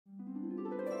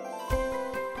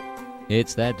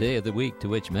It's that day of the week to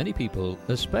which many people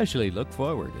especially look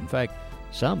forward. In fact,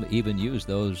 some even use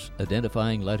those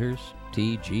identifying letters,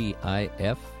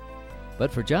 TGIF.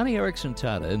 But for Johnny Erickson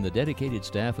Tata and the dedicated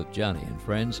staff of Johnny and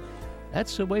Friends,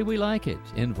 that's the way we like it.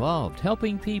 Involved,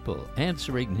 helping people,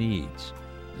 answering needs.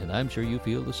 And I'm sure you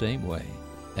feel the same way,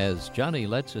 as Johnny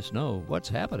lets us know what's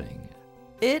happening.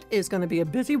 It is going to be a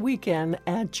busy weekend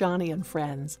at Johnny and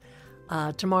Friends.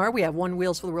 Tomorrow we have one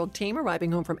Wheels for the World team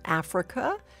arriving home from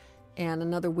Africa and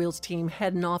another Wheels team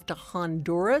heading off to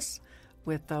Honduras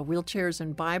with wheelchairs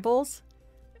and Bibles.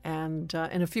 And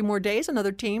in a few more days,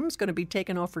 another team is going to be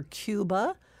taking off for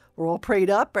Cuba. We're all prayed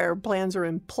up. Our plans are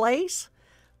in place.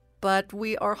 But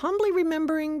we are humbly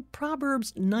remembering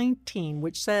Proverbs 19,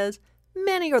 which says,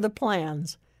 "Many are the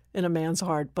plans in a man's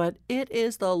heart, but it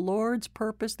is the Lord's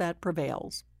purpose that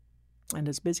prevails." And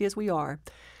as busy as we are,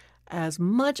 as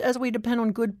much as we depend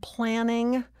on good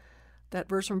planning, that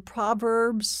verse from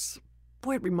Proverbs,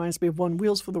 boy, it reminds me of one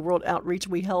Wheels for the World outreach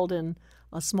we held in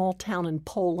a small town in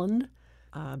Poland.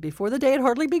 Before the day had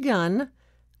hardly begun,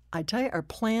 I tell you, our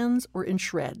plans were in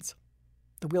shreds.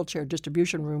 The wheelchair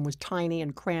distribution room was tiny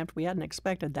and cramped. We hadn't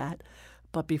expected that.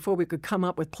 But before we could come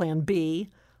up with Plan B,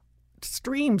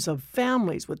 streams of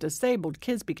families with disabled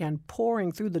kids began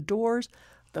pouring through the doors.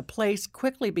 The place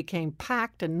quickly became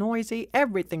packed and noisy.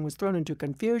 Everything was thrown into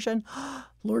confusion.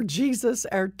 "Lord Jesus,"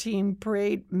 our team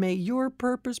prayed, "may your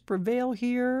purpose prevail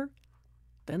here."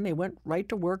 Then they went right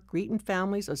to work greeting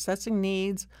families, assessing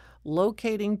needs,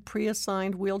 locating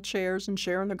pre-assigned wheelchairs, and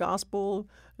sharing the gospel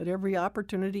at every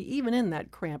opportunity, even in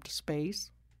that cramped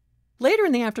space. Later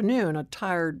in the afternoon, a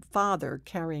tired father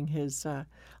carrying his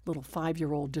little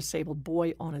 5-year-old disabled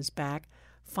boy on his back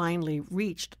finally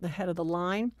reached the head of the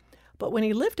line. But when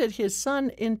he lifted his son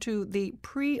into the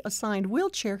pre-assigned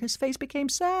wheelchair, his face became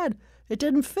sad. It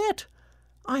didn't fit.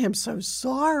 "I am so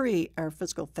sorry," our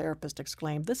physical therapist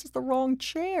exclaimed. "This is the wrong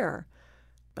chair."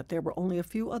 But there were only a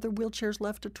few other wheelchairs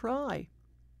left to try.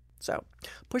 So,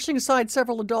 pushing aside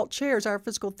several adult chairs, our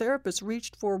physical therapist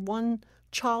reached for one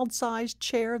child-sized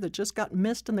chair that just got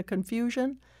missed in the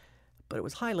confusion. But it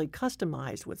was highly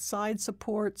customized with side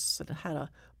supports. It had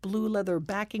a blue leather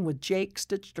backing with Jake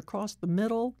stitched across the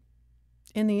middle.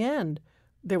 In the end,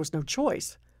 there was no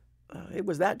choice. It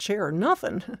was that chair or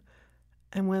nothing.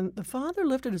 And when the father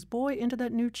lifted his boy into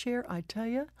that new chair, I tell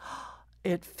you,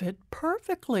 it fit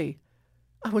perfectly.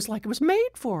 I was like it was made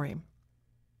for him.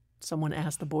 Someone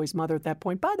asked the boy's mother at that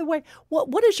point, "By the way,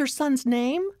 what is your son's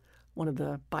name?" One of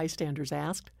the bystanders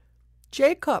asked.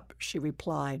 "Jacob," she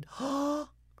replied.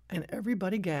 And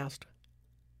everybody gasped.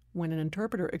 When an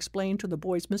interpreter explained to the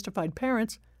boy's mystified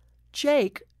parents,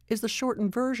 Jake is the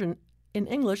shortened version in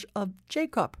English of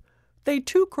Jacob, they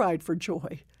too cried for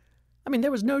joy. I mean, there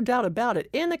was no doubt about it.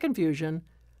 In the confusion,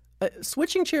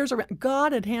 switching chairs around,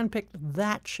 God had handpicked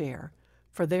that chair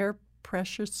for their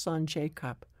precious son,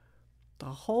 Jacob.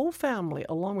 The whole family,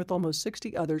 along with almost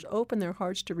 60 others, opened their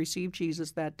hearts to receive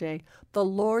Jesus that day. The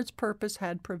Lord's purpose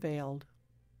had prevailed.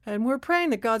 And we're praying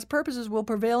that God's purposes will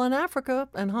prevail in Africa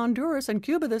and Honduras and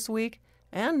Cuba this week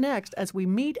and next as we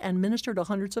meet and minister to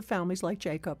hundreds of families like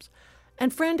Jacob's.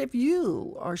 And friend, if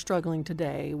you are struggling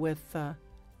today with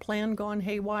plan gone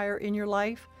haywire in your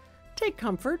life, take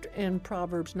comfort in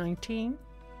Proverbs 19.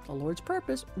 The Lord's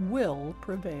purpose will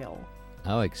prevail.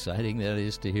 How exciting that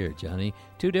is to hear, Johnny.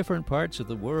 2 different parts of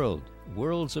the world,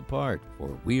 worlds apart,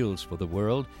 for Wheels for the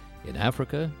World, in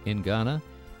Africa, in Ghana,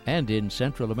 and in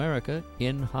Central America,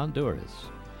 in Honduras.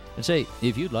 And say,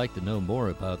 if you'd like to know more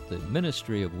about the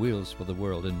ministry of Wheels for the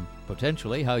World and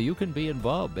potentially how you can be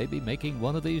involved, maybe making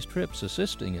one of these trips,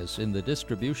 assisting us in the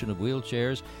distribution of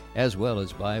wheelchairs as well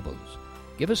as Bibles,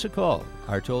 give us a call.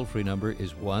 Our toll-free number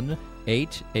is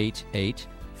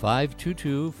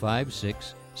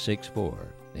 1-888-522-5664.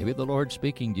 Maybe the Lord's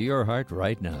speaking to your heart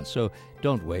right now, so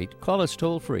don't wait. Call us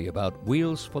toll-free about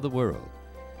Wheels for the World.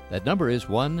 That number is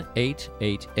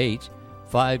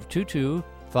 1-888-522-5664.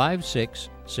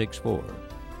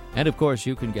 And of course,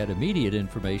 you can get immediate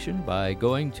information by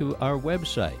going to our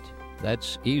website.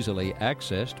 That's easily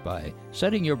accessed by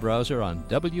setting your browser on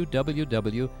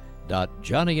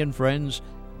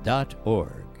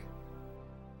www.johnnyandfriends.org.